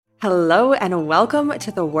Hello and welcome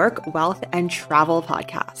to the Work, Wealth, and Travel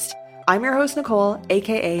podcast. I'm your host, Nicole,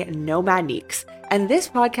 aka Nomad, and this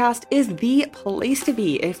podcast is the place to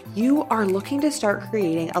be if you are looking to start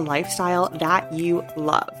creating a lifestyle that you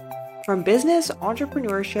love. From business,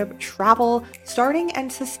 entrepreneurship, travel, starting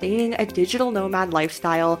and sustaining a digital nomad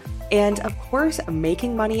lifestyle, and of course,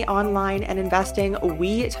 making money online and investing,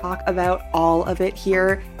 we talk about all of it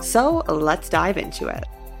here. So let's dive into it.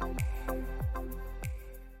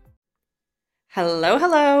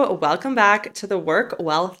 Hello. Welcome back to the Work,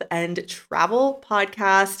 Wealth, and Travel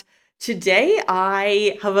podcast. Today,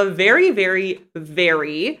 I have a very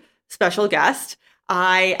special guest.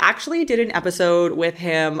 I actually did an episode with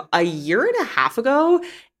him a year and a half ago,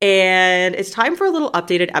 and it's time for a little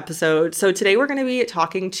updated episode. So today we're going to be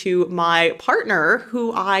talking to my partner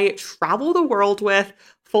who I travel the world with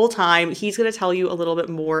full time. He's going to tell you a little bit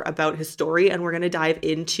more about his story, and we're going to dive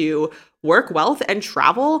into work, wealth, and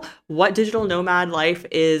travel, what digital nomad life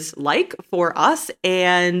is like for us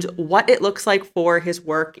and what it looks like for his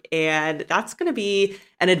work. And that's going to be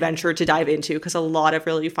an adventure to dive into because a lot of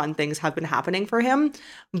really fun things have been happening for him.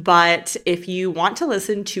 But if you want to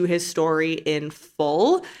listen to his story in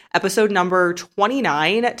full, episode number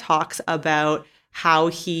 29 talks about how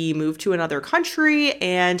he moved to another country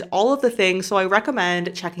and all of the things. So I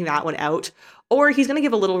recommend checking that one out. Or he's going to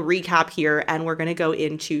give a little recap here, and we're going to go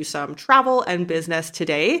into some travel and business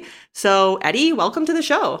today. So Eddie, welcome to the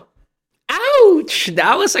show. Ouch!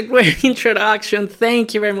 That was a great introduction.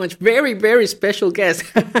 Thank you very much. Very special guest.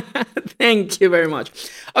 Thank you very much.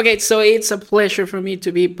 Okay, so it's a pleasure for me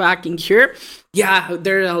to be back in here. Yeah,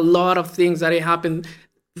 there are a lot of things that happened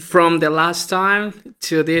from the last time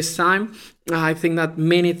to this time. I think that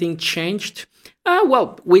many things changed.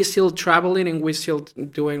 We're still traveling and we're still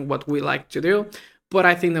doing what we like to do. But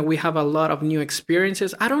I think that we have a lot of new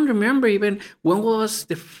experiences. I don't remember even when was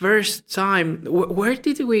the first time. Where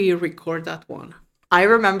did we record that one? I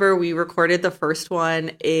remember we recorded the first one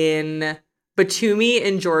in Batumi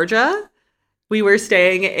in Georgia. We were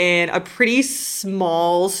staying in a pretty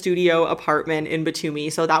small studio apartment in Batumi.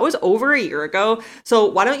 So that was over a year ago. So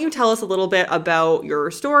why don't you tell us a little bit about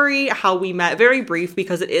your story, how we met, very brief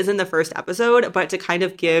because it is in the first episode, but to kind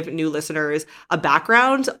of give new listeners a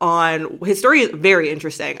background on his story is very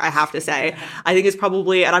interesting, I have to say. I think it's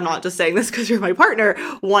probably, and I'm not just saying this because you're my partner,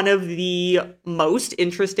 one of the most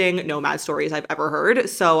interesting nomad stories I've ever heard.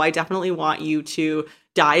 So I definitely want you to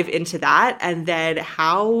dive into that and then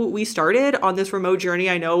how we started on this remote journey.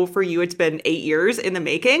 I know for you, it's been 8 years in the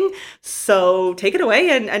making. So take it away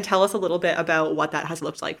and tell us a little bit about what that has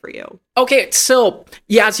looked like for you. Okay, so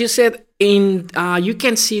yeah, as you said, you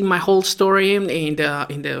can see my whole story in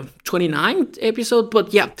the 29th episode.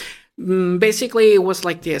 But yeah, basically it was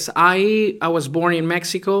like this. I was born in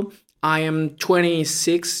Mexico. I am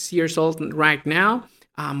 26 years old right now.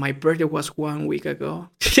 My birthday was 1 week ago.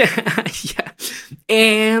 Yeah.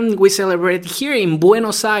 And we celebrate here in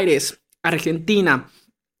Buenos Aires, Argentina.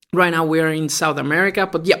 Right now we are in South America.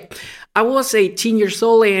 But yeah, I was 18 years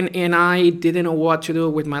old and I didn't know what to do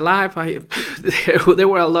with my life. There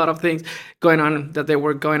were a lot of things going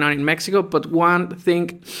on in Mexico. But one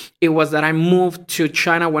thing, it was that I moved to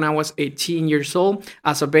China when I was 18 years old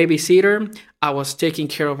as a babysitter. I was taking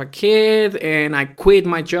care of a kid and I quit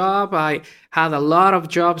my job. I had a lot of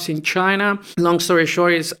jobs in China. Long story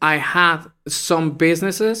short is I had some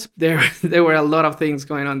businesses. There were a lot of things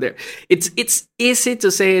going on there. It's easy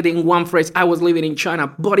to say it in one phrase, I was living in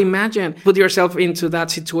China. But imagine, put yourself into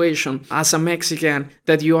that situation as a Mexican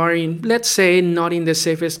that you are in, let's say, not in the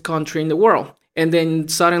safest country in the world. And then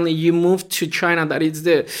suddenly you move to China that is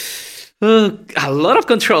a lot of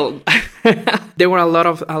control. There were a lot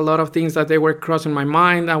of things that they were crossing my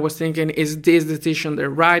mind. I was thinking, is this decision the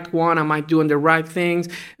right one? Am I doing the right things?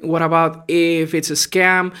 What about if it's a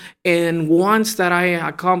scam? And once that I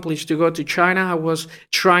accomplished to go to China, I was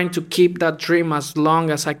trying to keep that dream as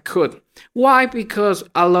long as I could. Why? Because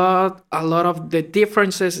a lot of the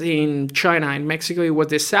differences in China and Mexico, it was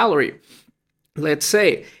the salary. Let's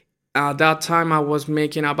say at that time I was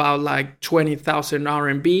making about like 20,000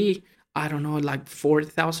 RMB. I don't know, like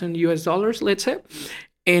 $4,000 let's say.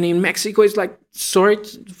 And in Mexico, it's like, sorry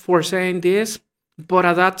for saying this, but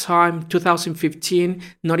at that time, 2015,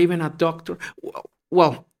 not even a doctor.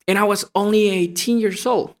 Well, and I was only 18 years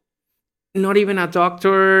old. Not even a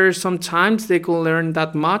doctor. Sometimes they could learn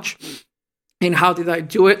that much. And how did I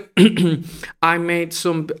do it? I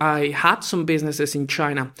had some businesses in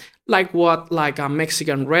China, like a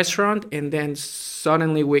Mexican restaurant. And then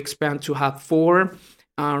suddenly we expand to have 4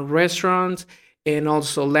 restaurants and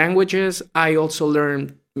also languages. I also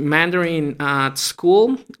learned Mandarin at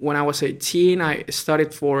school. When I was 18, I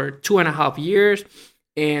studied for 2.5 years,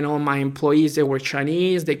 and all my employees, they were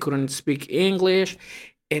Chinese. They couldn't speak English,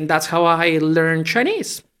 and that's how I learned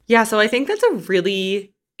Chinese. Yeah, so I think that's a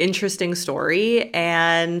really interesting story.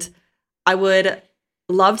 And I would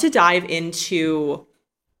love to dive into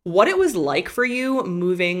what it was like for you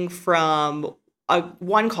moving from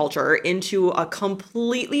one culture into a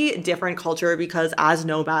completely different culture, because as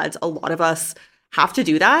nomads, a lot of us have to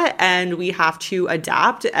do that and we have to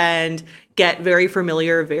adapt and get very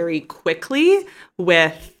familiar very quickly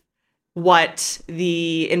with what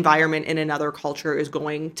the environment in another culture is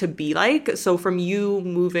going to be like. So from you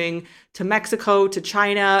moving to Mexico, to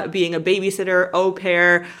China, being a babysitter, au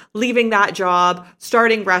pair, leaving that job,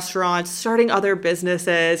 starting restaurants, starting other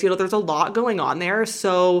businesses, there's a lot going on there.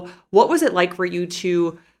 So what was it like for you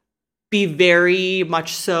to be very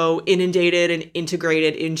much so inundated and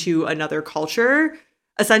integrated into another culture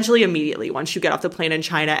essentially immediately once you get off the plane in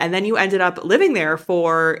China? And then you ended up living there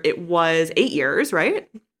for, it was 8 years, right?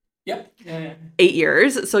 Yep. Yeah. 8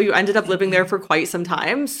 years. So you ended up living there for quite some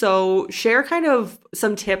time. So share kind of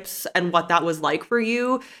some tips and what that was like for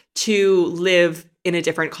you to live in a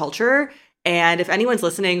different culture. And if anyone's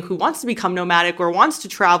listening who wants to become nomadic or wants to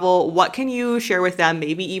travel, what can you share with them?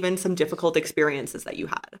 Maybe even some difficult experiences that you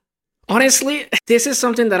had. Honestly, this is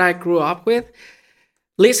something that I grew up with.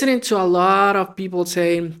 Listening to a lot of people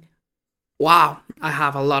saying, wow, I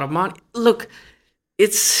have a lot of money. Look,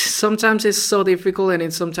 it's sometimes it's so difficult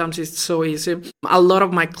and sometimes it's so easy. A lot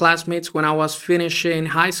of my classmates, when I was finishing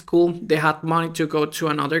high school, they had money to go to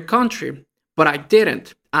another country, but I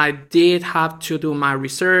didn't. I did have to do my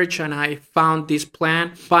research, and I found this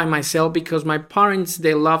plan by myself because my parents,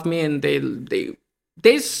 they love me, and they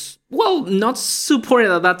well, not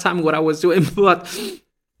supported at that time what I was doing, but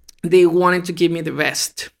they wanted to give me the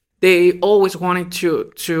best. They always wanted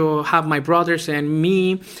to have my brothers and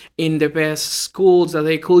me in the best schools that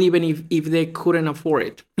they could, even if they couldn't afford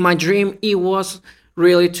it. My dream, it was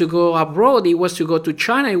really to go abroad. It was to go to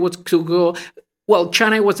China. It was to go, well,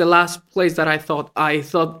 China was the last place that I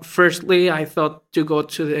thought. Firstly, I thought to go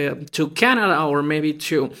to Canada, or maybe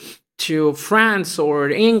to France or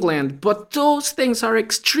England. But those things are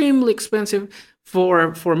extremely expensive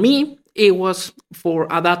for me. It was,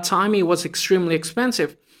 at that time, it was extremely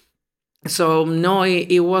expensive. So no,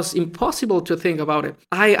 it was impossible to think about it.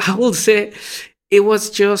 I will say it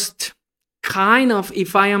was just kind of,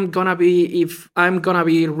 if I'm gonna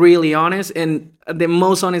be really honest, and the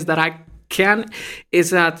most honest that I can,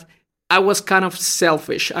 is that I was kind of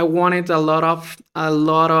selfish. I wanted a lot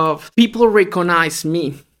of people recognize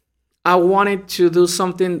me. I wanted to do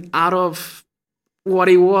something out of what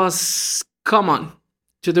it was common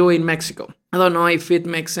to do in Mexico. I don't know if it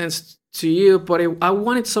makes sense to you, but I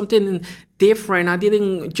wanted something different. I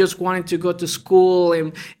didn't just want to go to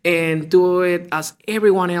school and do it as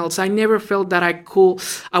everyone else. I never felt that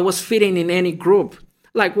I was fitting in any group.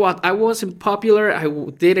 Like what? I wasn't popular. I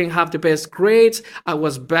didn't have the best grades. I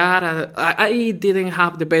was bad. I didn't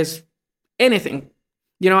have the best anything.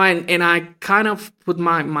 And I kind of put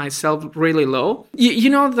myself really low. You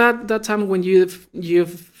know that time when you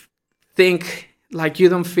think like you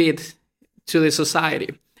don't fit to the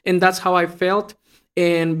society. And that's how I felt.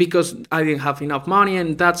 And because I didn't have enough money,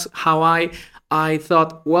 and that's how I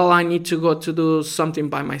thought, well, I need to go to do something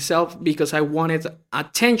by myself, because I wanted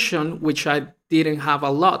attention, which I didn't have a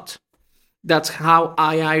lot. That's how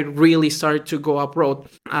I really started to go abroad.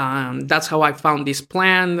 That's how I found this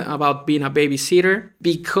plan about being a babysitter,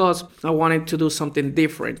 because I wanted to do something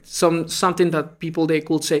different, something that people, they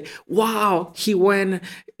could say, wow, he went,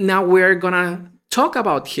 now we're gonna talk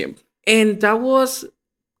about him. And that was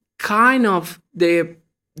kind of the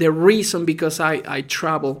reason because I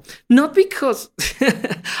travel, not because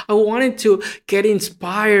I wanted to get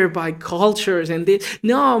inspired by cultures and this.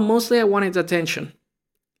 No, mostly I wanted attention.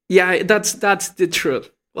 Yeah, that's the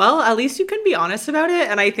truth. Well, at least you can be honest about it,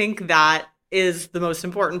 and I think that is the most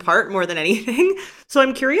important part more than anything. So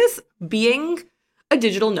I'm curious, being a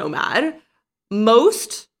digital nomad,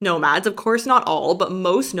 most nomads, of course not all, but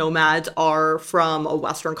most nomads are from a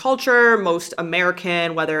Western culture. Most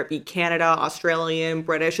American, whether it be Canada, Australian,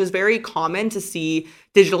 British, is very common to see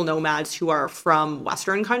digital nomads who are from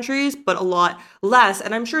Western countries, but a lot less.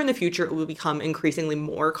 And I'm sure in the future it will become increasingly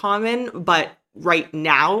more common. But right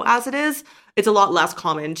now, as it is, it's a lot less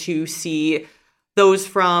common to see those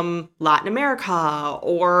from Latin America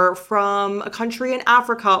or from a country in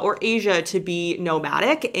Africa or Asia to be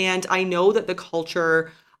nomadic. And I know that the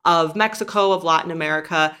culture of Mexico, of Latin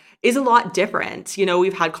America, is a lot different. You know,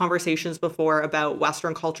 we've had conversations before about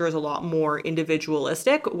Western culture is a lot more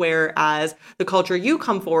individualistic, whereas the culture you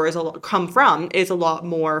come from is a lot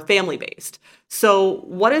more family based. So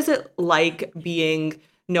what is it like being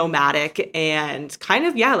nomadic and kind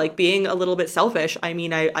of, yeah, like being a little bit selfish? I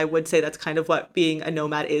mean, I would say that's kind of what being a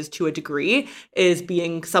nomad is to a degree, is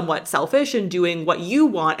being somewhat selfish and doing what you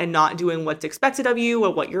want and not doing what's expected of you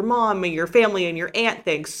or what your mom and your family and your aunt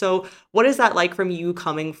thinks. So what is that like from you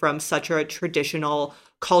coming from such a traditional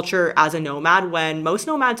culture as a nomad when most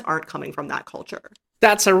nomads aren't coming from that culture?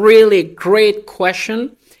 That's a really great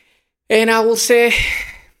question. And I will say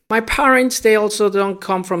my parents, they also don't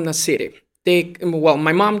come from the city. Well,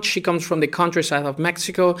 my mom, she comes from the countryside of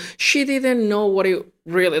Mexico. She didn't know what it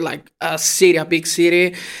really like a city, a big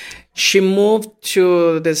city. She moved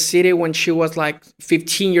to the city when she was like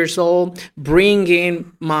 15 years old,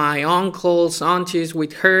 bringing my uncles, aunties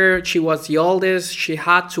with her. She was the oldest. She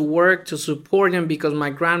had to work to support them because my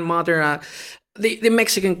grandmother, the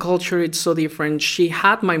Mexican culture, it's so different. She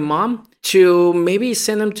had my mom to maybe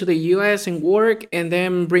send them to the US and work and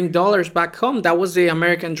then bring dollars back home. That was the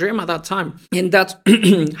American dream at that time. And that's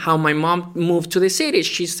how my mom moved to the city.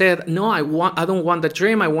 She said, no, I don't want the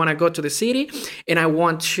dream. I want to go to the city and I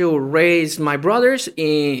want to raise my brothers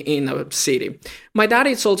in a city. My dad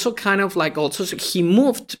is also kind of like he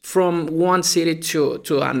moved from one city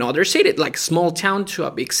to another city, like small town to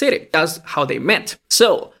a big city. That's how they met.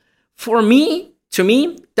 So to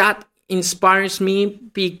me, that inspires me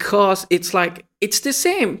because it's like, it's the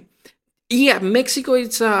same. Yeah, Mexico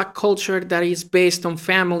is a culture that is based on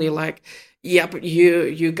family. Like, yeah, but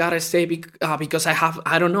you gotta stay because I have,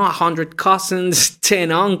 I don't know, 100 cousins,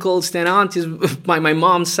 10 uncles, 10 aunties by my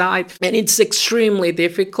mom's side. And it's extremely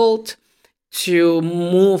difficult to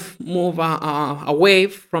move away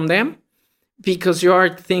from them because you are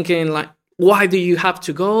thinking like, why do you have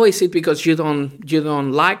to go? Is it because you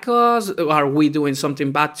don't like us? Are we doing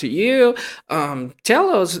something bad to you? Tell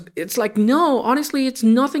us. It's like, no, honestly, it's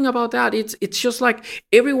nothing about that. It's just like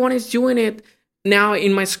everyone is doing it now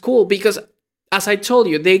in my school because, as I told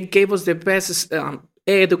you, they gave us the best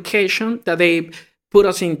education, that they put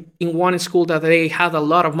us in one school that they had a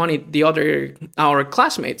lot of money, our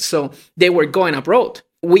classmates. So they were going abroad.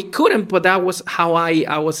 We couldn't, but that was how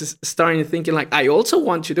I was starting thinking, like, I also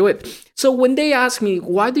want to do it. So when they asked me,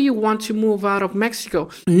 why do you want to move out of Mexico?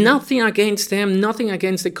 Nothing against them, nothing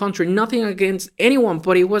against the country, nothing against anyone,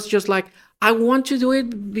 but it was just like, I want to do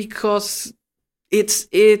it because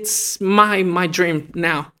it's my dream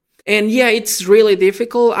now. And yeah, it's really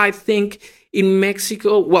difficult. I think in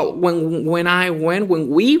Mexico, well, when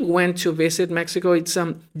we went to visit Mexico, it's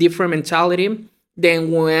a different mentality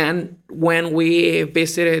than when we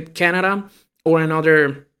visited Canada or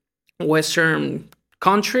another Western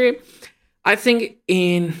country. I think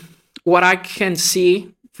in what I can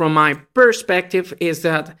see from my perspective is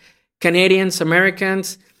that Canadians,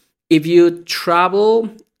 Americans, if you travel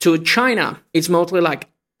to China, it's mostly like,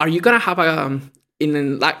 are you gonna have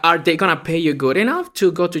are they gonna pay you good enough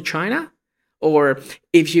to go to China? Or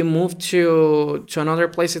if you move to another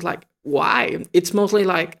place, it's like, why? It's mostly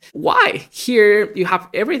like, why? Here you have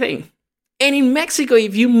everything. And in Mexico,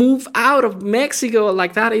 if you move out of Mexico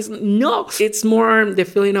like that, it's more the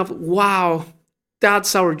feeling of, wow,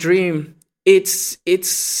 that's our dream. It's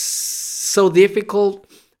so difficult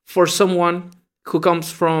for someone who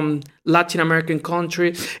comes from Latin American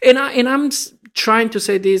country. And I'm trying to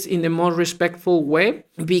say this in the most respectful way,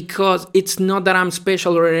 because it's not that I'm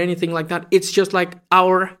special or anything like that. It's just like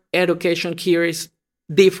our education here is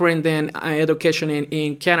different than education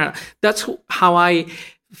in Canada. That's how I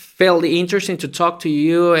felt interesting to talk to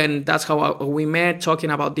you, and that's how we met, talking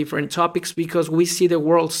about different topics, because we see the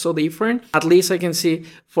world so different. At least I can see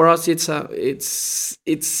for us, it's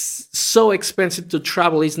so expensive to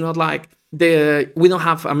travel. It's not like we don't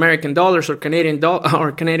have American dollars or Canadian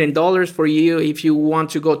dollars for you. If you want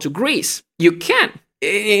to go to Greece, you can.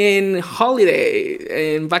 In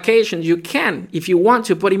holiday, in vacation, you can if you want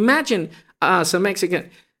to. But imagine as a Mexican,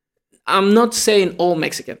 I'm not saying all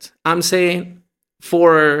Mexicans, I'm saying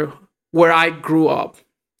for where I grew up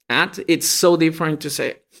at, it's so different to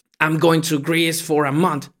say, I'm going to Greece for a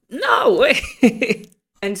month. No way.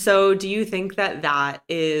 And so do you think that that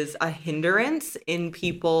is a hindrance in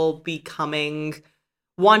people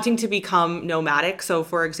wanting to become nomadic? So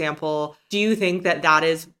for example, do you think that that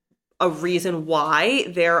is a reason why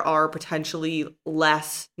there are potentially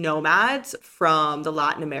less nomads from the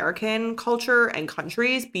Latin American culture and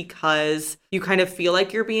countries, because you kind of feel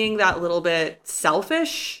like you're being that little bit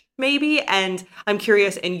selfish, maybe? And I'm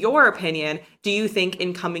curious, in your opinion, do you think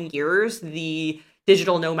in coming years, the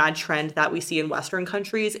digital nomad trend that we see in Western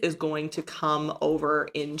countries is going to come over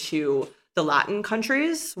into the Latin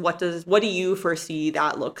countries? What do you foresee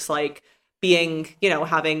that looks like, being,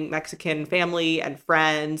 having Mexican family and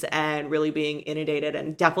friends and really being inundated,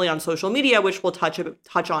 and definitely on social media, which we'll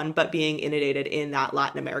touch on, but being inundated in that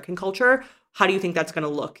Latin American culture? How do you think that's going to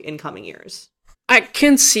look in coming years? I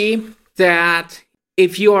can see that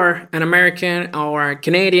if you are an American or a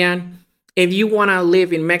Canadian, if you want to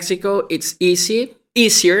live in Mexico, it's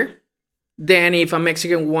easier than if a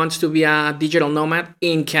Mexican wants to be a digital nomad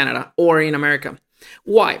in Canada or in America.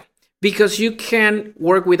 Why? Because you can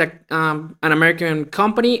work with an American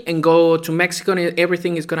company and go to Mexico, and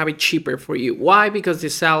everything is going to be cheaper for you. Why? Because the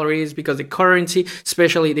salaries, because the currency,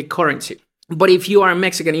 especially the currency. But if you are a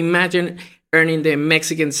Mexican, imagine earning the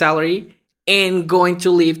Mexican salary and going to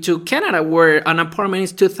live to Canada, where an apartment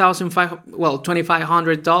is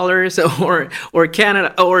 $2,500, or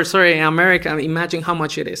Canada, or sorry, America. Imagine how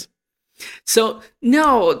much it is. So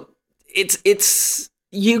no, it's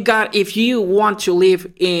if you want to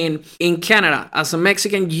live in Canada as a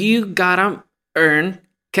Mexican, you gotta earn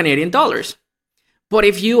Canadian dollars. But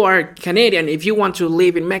if you are Canadian, if you want to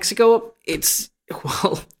live in Mexico, it's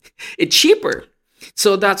cheaper.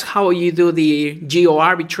 So that's how you do the geo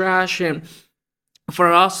arbitrage. And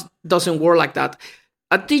for us, doesn't work like that.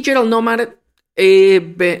 A digital nomad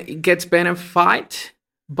gets benefited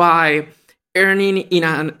by earning in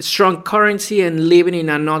a strong currency and living in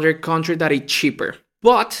another country that is cheaper.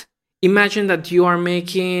 But imagine that you are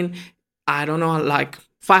making, I don't know, like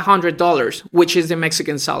 $500, which is the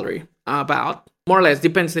Mexican salary, about, more or less,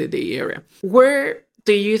 depends on the area. Where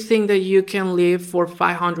do you think that you can live for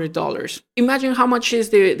 $500? Imagine how much is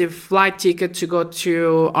the flight ticket to go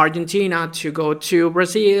to Argentina, to go to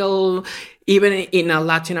Brazil, even in a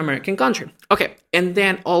Latin American country. Okay, and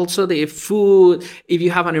then also the food. If you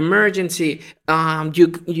have an emergency,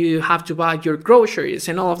 you have to buy your groceries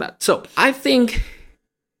and all of that. So I think,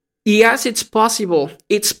 yes, it's possible.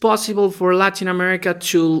 It's possible for Latin America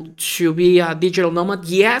to be a digital nomad.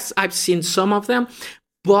 Yes, I've seen some of them,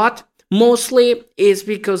 but mostly it's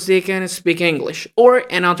because they can speak English or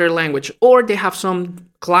another language, or they have some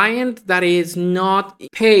client that is not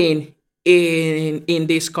paying in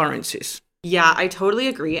these currencies. Yeah, I totally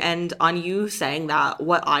agree. And on you saying that,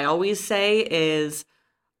 what I always say is,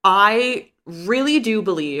 I really do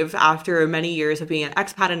believe, after many years of being an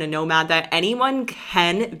expat and a nomad, that anyone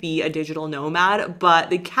can be a digital nomad. But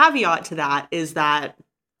the caveat to that is that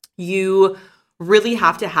you really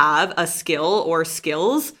have to have a skill or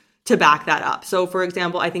skills to back that up. So, for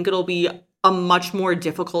example, I think it'll be a much more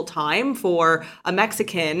difficult time for a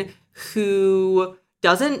Mexican who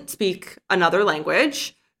doesn't speak another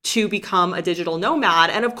language to become a digital nomad.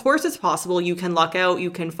 And of course, it's possible. You can luck out. You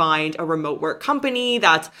can find a remote work company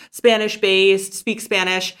that's Spanish based, speaks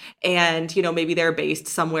Spanish, and, maybe they're based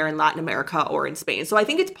somewhere in Latin America or in Spain. So I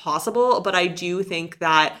think it's possible, but I do think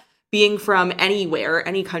that being from anywhere,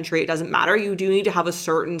 any country, it doesn't matter. You do need to have a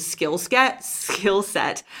certain skill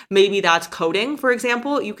set. Maybe that's coding, for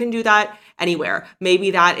example. You can do that anywhere.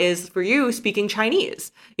 Maybe that is, for you, speaking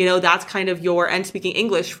Chinese. That's kind of and speaking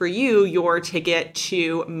English for you, your ticket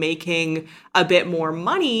to making a bit more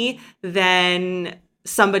money than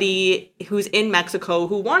somebody who's in Mexico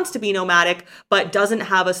who wants to be nomadic but doesn't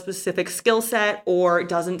have a specific skill set or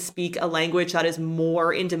doesn't speak a language that is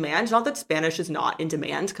more in demand. Not that Spanish is not in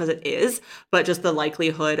demand, because it is, but just the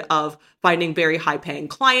likelihood of finding very high paying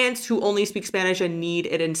clients who only speak Spanish and need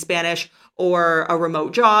it in Spanish, or a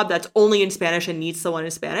remote job that's only in Spanish and needs someone in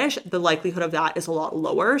Spanish, the likelihood of that is a lot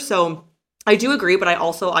lower. So I do agree, but I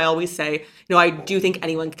always say, I do think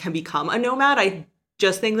anyone can become a nomad. I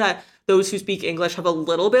just think that those who speak English have a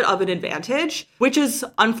little bit of an advantage, which is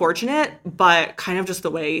unfortunate, but kind of just the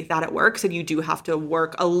way that it works. And you do have to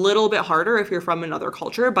work a little bit harder if you're from another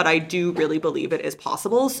culture, but I do really believe it is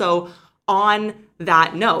possible. So on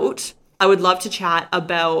that note, I would love to chat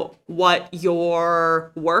about what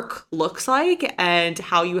your work looks like and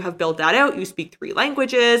how you have built that out. You speak 3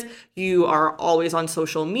 languages. You are always on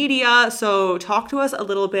social media. So talk to us a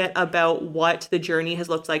little bit about what the journey has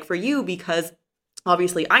looked like for you, because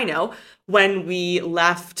obviously, I know when we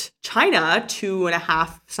left China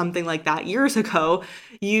 2.5, something like that, years ago,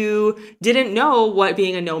 you didn't know what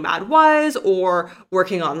being a nomad was or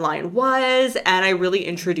working online was. And I really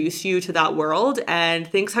introduced you to that world. And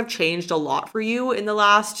things have changed a lot for you in the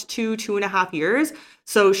last 2.5 years.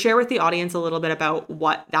 So share with the audience a little bit about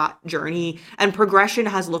what that journey and progression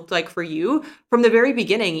has looked like for you from the very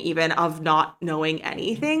beginning, even of not knowing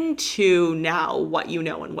anything, to now what you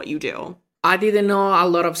know and what you do. I didn't know a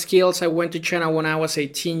lot of skills. I went to China when I was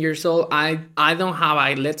 18 years old. I don't have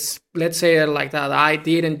I let's say it like that. I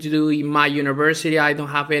didn't do in my university. I don't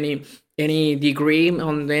have any degree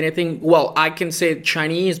on anything. Well, I can say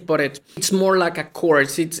Chinese, but it's more like a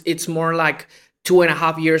course. It's more like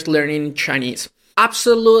 2.5 years learning Chinese.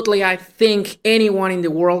 Absolutely, I think anyone in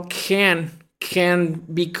the world can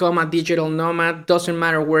become a digital nomad. Doesn't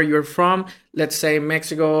matter where you're from. Let's say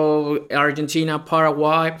Mexico, Argentina,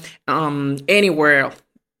 Paraguay, anywhere.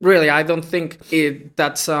 Really, I don't think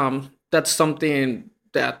that's something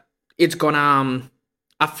that it's gonna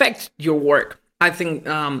affect your work. I think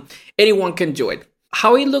anyone can do it.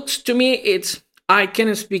 How it looks to me, it's I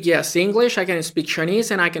can speak, yes, English, I can speak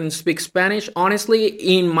Chinese, and I can speak Spanish. Honestly,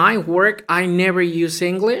 in my work, I never use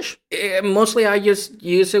English. Mostly I just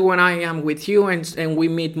use it when I am with you and we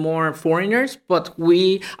meet more foreigners, but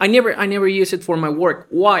I never use it for my work.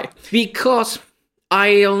 Why? Because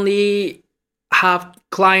I only have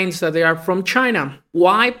clients that they are from China.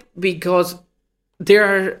 Why? Because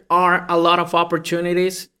there are a lot of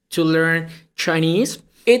opportunities to learn Chinese.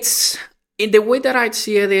 It's in the way that I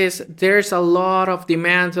see it is there's a lot of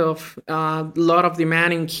demand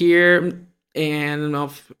in here and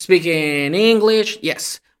of speaking English,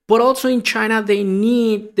 yes. But also in China they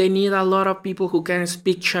need a lot of people who can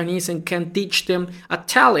speak Chinese and can teach them a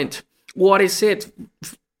talent. What is it?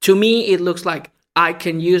 To me it looks like I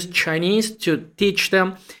can use Chinese to teach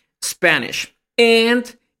them Spanish.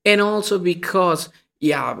 And also because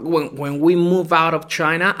yeah, when we move out of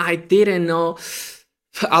China, I didn't know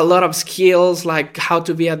a lot of skills like how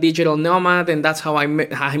to be a digital nomad, and that's how I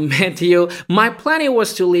met you. My plan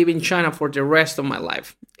was to live in China for the rest of my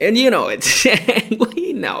life, and you know it.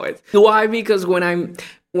 We know it. Why? Because when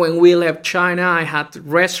we left China, I had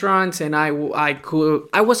restaurants, and I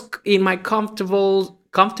was in my comfortable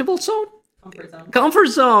zone. Comfort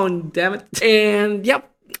zone, damn it. And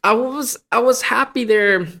yep, I was happy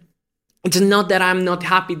there. It's not that I'm not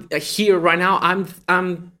happy here right now.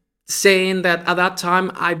 I'm saying that at that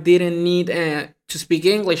time I didn't need to speak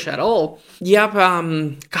English at all. Yep.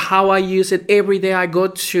 How I use it every day. I go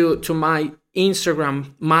to my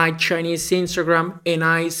Instagram, my Chinese Instagram, and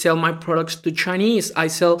I sell my products to Chinese. I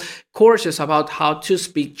sell courses about how to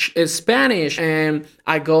speak Spanish, and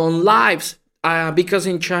I go on lives. Because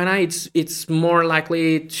in China, it's more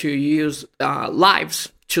likely to use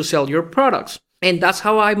lives to sell your products. And that's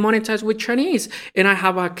how I monetize with Chinese. And I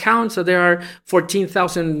have accounts that there are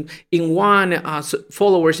 14,000 in one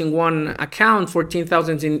followers in one account,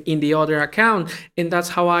 14,000 in the other account, and that's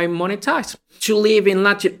how I monetize. To live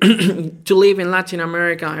in Latin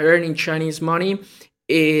America, earning Chinese money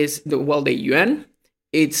is the yuan.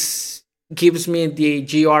 It's gives me the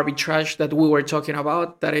geo arbitrage that we were talking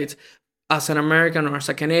about. That it's as an American or as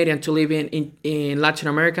a Canadian to live in Latin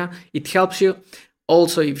America, it helps you.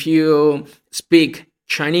 Also, if you speak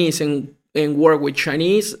Chinese and work with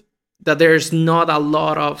Chinese, that there's not a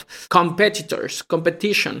lot of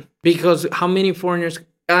competition, because how many foreigners,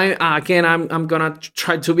 I'm gonna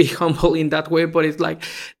try to be humble in that way, but it's like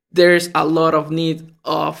there's a lot of need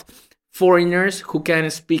of foreigners who can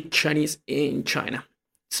speak Chinese in China.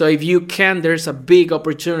 So if you can, there's a big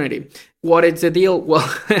opportunity. What is the deal? Well,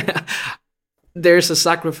 there's a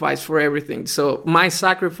sacrifice for everything. So my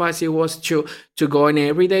sacrifice, it was to go in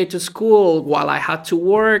every day to school while I had to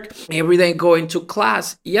work, every day going to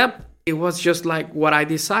class. Yep, it was just like what I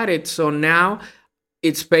decided. So now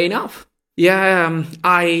it's paying off. Yeah,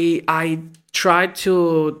 I tried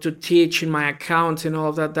to teach in my accounts and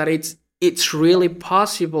all of that it's really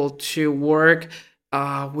possible to work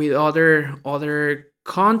with other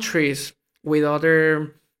countries, with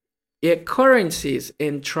other currencies,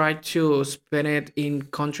 and try to spend it in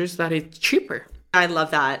countries that it's cheaper. I love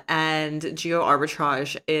that. And geo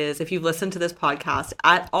arbitrage is, if you've listened to this podcast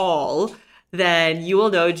at all, then you will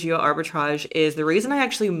know geo arbitrage is the reason I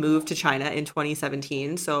actually moved to China in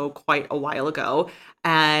 2017, so quite a while ago.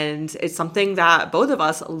 And it's something that both of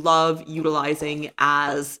us love utilizing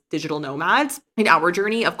as digital nomads. In our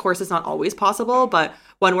journey, of course, it's not always possible, but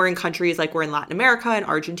when we're in countries like we're in Latin America and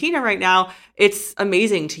Argentina right now, it's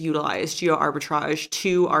amazing to utilize geo arbitrage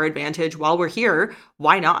to our advantage while we're here.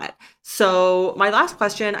 Why not? So my last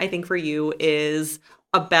question, I think, for you is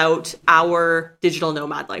about our digital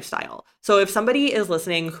nomad lifestyle. So if somebody is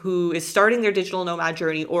listening who is starting their digital nomad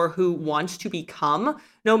journey or who wants to become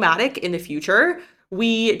nomadic in the future,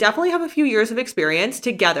 we definitely have a few years of experience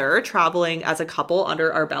together traveling as a couple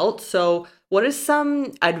under our belt. So what is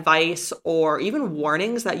some advice or even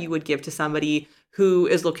warnings that you would give to somebody who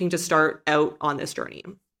is looking to start out on this journey?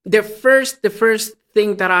 The first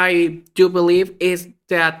thing that I do believe is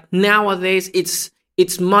that nowadays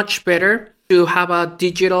It's much better to have a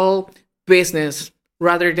digital business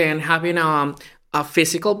rather than having a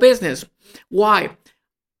physical business. Why?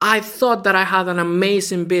 I thought that I had an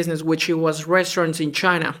amazing business, which it was restaurants in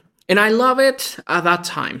China. And I love it at that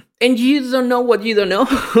time. And you don't know what you don't know.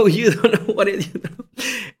 You don't know what it you don't know.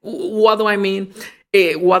 What do I mean?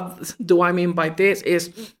 What do I mean by this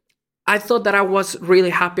is I thought that I was really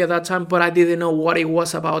happy at that time, but I didn't know what it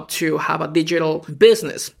was about to have a digital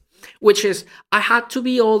business, which is I had to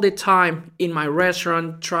be all the time in my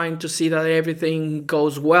restaurant trying to see that everything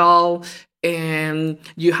goes well. And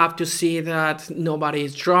you have to see that nobody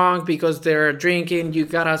is drunk because they're drinking. You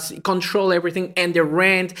gotta control everything, and the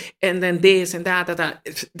rent, and then this and that.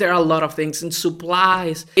 There are a lot of things, and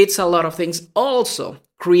supplies. It's a lot of things. Also,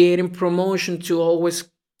 creating promotion to always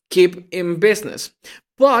keep in business.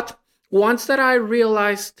 But once that I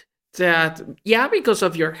realized that, yeah, because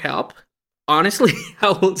of your help, honestly, I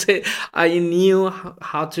would say I knew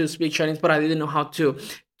how to speak Chinese, but I didn't know how to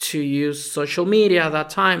use social media at that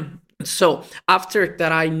time. So after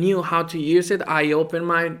that, I knew how to use it. I opened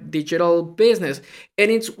my digital business, and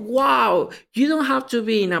it's wow. You don't have to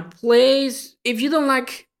be in a place if you don't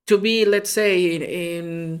like to be, let's say,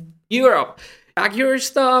 in Europe. Pack your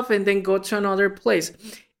stuff and then go to another place.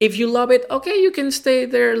 If you love it, okay, you can stay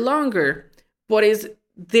there longer. But is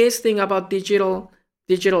this thing about digital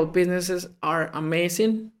businesses are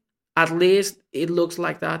amazing. At least it looks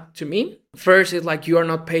like that to me. First, it's like you are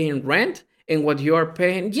not paying rent, and what you're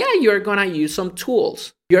paying, yeah, you're gonna use some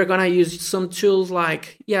tools. You're gonna use some tools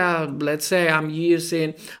like, yeah, let's say I'm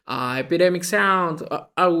using Epidemic Sound.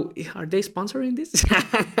 Are they sponsoring this?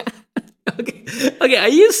 Okay, okay, I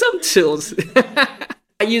use some tools.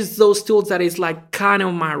 I use those tools that is like kind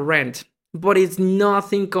of my rent, but it's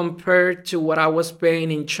nothing compared to what I was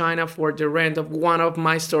paying in China for the rent of one of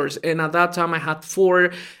my stores. And at that time, I had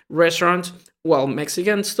 4 restaurants, well,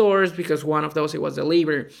 Mexican stores, because one of those it was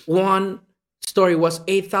delivered. One story was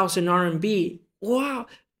 8,000 RMB. Wow!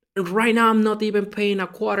 Right now, I'm not even paying a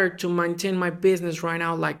quarter to maintain my business right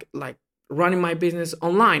now, like running my business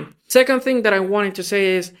online. Second thing that I wanted to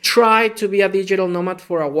say is try to be a digital nomad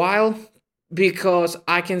for a while, because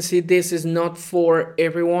I can see this is not for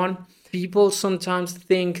everyone. People sometimes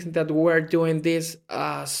think that we're doing this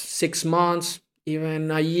 6 months, even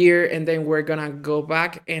a year, and then we're gonna go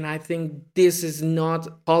back. And I think this is not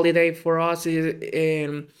holiday for us.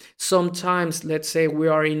 Sometimes, let's say we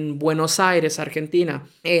are in Buenos Aires, Argentina,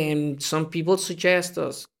 and some people suggest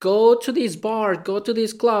us go to these bars, go to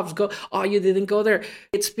these clubs, go. Oh, you didn't go there.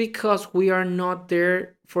 It's because we are not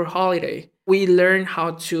there for holiday. We learn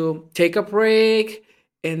how to take a break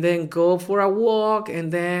and then go for a walk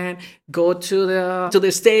and then go to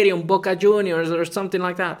the stadium, Boca Juniors or something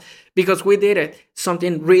like that, because we did it.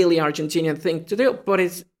 Something really Argentinian thing to do, but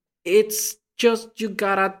it's just you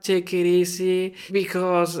gotta take it easy,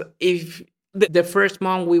 because if the first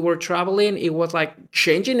month we were traveling, it was like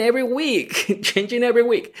changing every week, changing every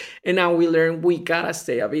week. And now we learn we gotta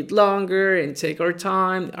stay a bit longer and take our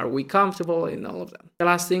time. Are we comfortable and all of that? The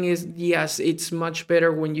last thing is, yes, it's much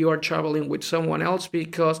better when you are traveling with someone else,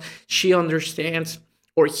 because she understands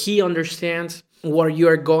or he understands what you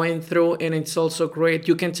are going through. And it's also great.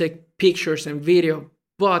 You can take pictures and video,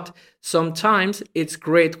 but sometimes it's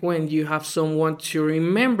great when you have someone to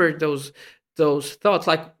remember those thoughts,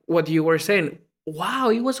 like what you were saying. Wow,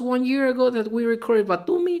 it was 1 year ago that we recorded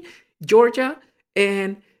Batumi, Georgia,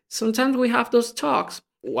 and sometimes we have those talks.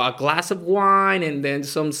 A glass of wine and then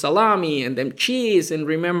some salami and then cheese, and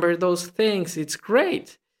remember those things. It's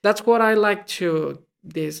great. That's what I like to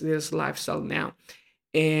this lifestyle now.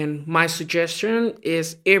 And my suggestion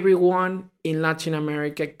is everyone in Latin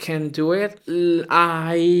America can do it.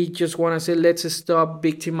 I just want to say, let's stop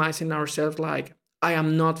victimizing ourselves like, I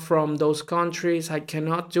am not from those countries, I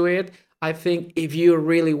cannot do it. I think if you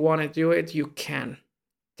really want to do it, you can.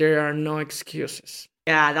 There are no excuses.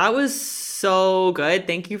 Yeah, that was so good.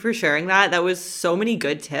 Thank you for sharing that. That was so many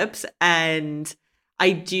good tips. And I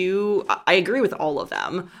agree with all of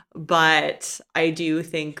them, but I do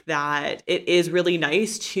think that it is really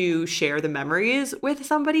nice to share the memories with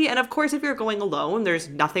somebody. And of course, if you're going alone, there's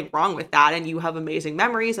nothing wrong with that. And you have amazing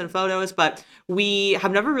memories and photos, but we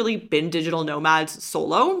have never really been digital nomads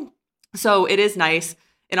solo. So it is nice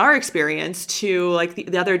in our experience to, like,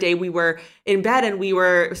 the other day we were in bed and we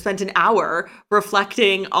were spent an hour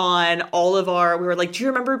reflecting on all of we were like, do you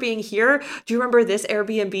remember being here? Do you remember this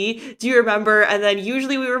Airbnb? Do you remember? And then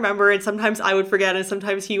usually we remember, and sometimes I would forget and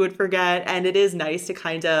sometimes he would forget. And it is nice to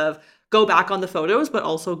kind of go back on the photos, but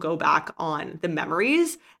also go back on the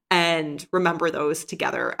memories and remember those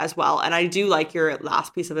together as well. And I do like your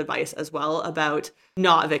last piece of advice as well about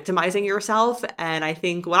not victimizing yourself. And I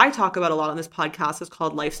think what I talk about a lot on this podcast is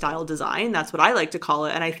called lifestyle design. That's what I like to call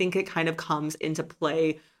it. And I think it kind of comes into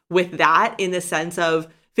play with that in the sense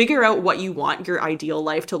of figure out what you want your ideal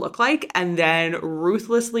life to look like and then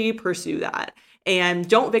ruthlessly pursue that. And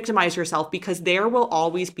don't victimize yourself because there will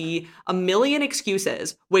always be a million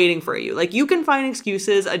excuses waiting for you. Like you can find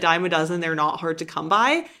excuses a dime a dozen. They're not hard to come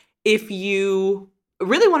by if you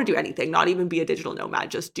really want to do anything, not even be a digital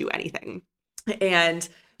nomad, just do anything. And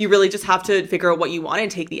you really just have to figure out what you want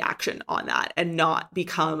and take the action on that and not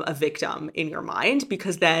become a victim in your mind,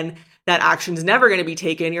 because then that action is never going to be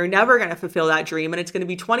taken. You're never going to fulfill that dream. And it's going to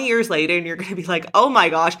be 20 years later and you're going to be like, oh my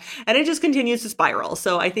gosh. And it just continues to spiral.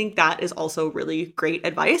 So I think that is also really great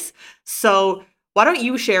advice. So why don't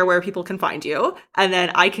you share where people can find you? And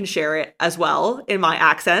then I can share it as well in my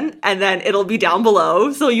accent. And then it'll be down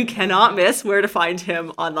below. So you cannot miss where to find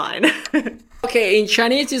him online. Okay, in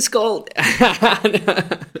Chinese it's called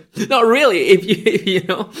not really. If you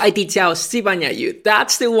know, 爱地叫西班牙语.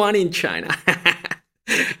 That's the one in China.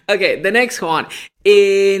 Okay, the next one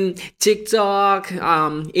in TikTok,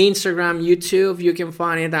 Instagram, YouTube, you can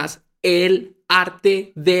find it as El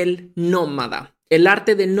Arte del Nómada. El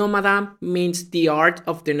Arte del Nómada means the art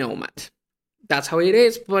of the nomad. That's how it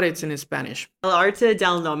is, but it's in Spanish. El Arte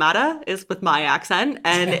del Nomada is with my accent.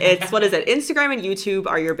 And it's, what is it? Instagram and YouTube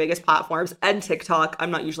are your biggest platforms, and TikTok.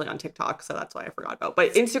 I'm not usually on TikTok, so that's why I forgot about.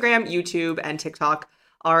 But Instagram, YouTube, and TikTok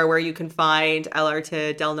are where you can find El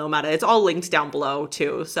Arte del Nomada. It's all linked down below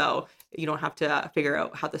too, so you don't have to figure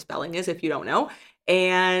out how the spelling is if you don't know.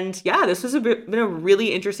 And yeah, this has been a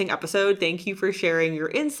really interesting episode. Thank you for sharing your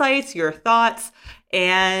insights, your thoughts.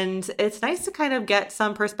 And it's nice to kind of get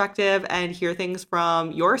some perspective and hear things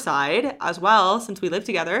from your side as well, since we live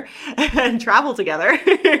together and travel together.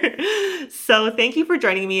 So thank you for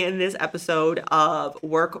joining me in this episode of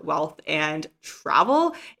Work, Wealth, and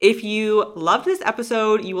Travel. If you loved this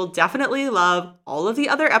episode, you will definitely love all of the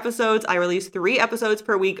other episodes. I release 3 episodes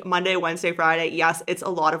per week, Monday, Wednesday, Friday. Yes, it's a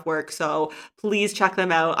lot of work, so please check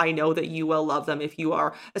them out. I know that you will love them if you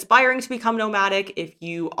are aspiring to become nomadic, if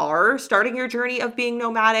you are starting your journey of being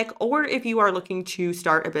nomadic, or if you are looking to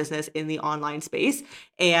start a business in the online space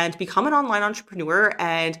and become an online entrepreneur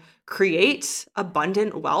and create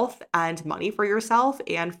abundant wealth and money for yourself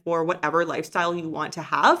and for whatever lifestyle you want to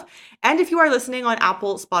have. And if you are listening on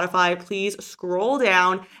Apple, Spotify, please scroll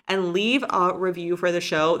down and leave a review for the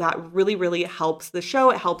show. That really, really helps the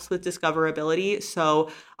show. It helps with discoverability. So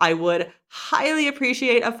I would highly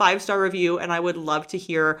appreciate a 5-star review, and I would love to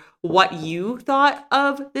hear what you thought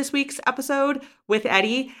of this week's episode with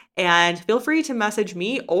Eddie. And feel free to message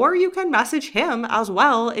me, or you can message him as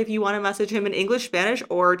well. If you want to message him in English, Spanish,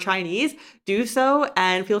 or Chinese, do so.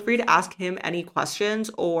 And feel free to ask him any questions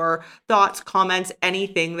or thoughts, comments,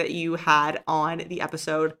 anything that you had on the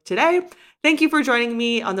episode today. Thank you for joining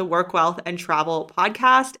me on the Work, Wealth, and Travel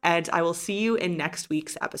podcast, and I will see you in next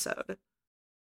week's episode.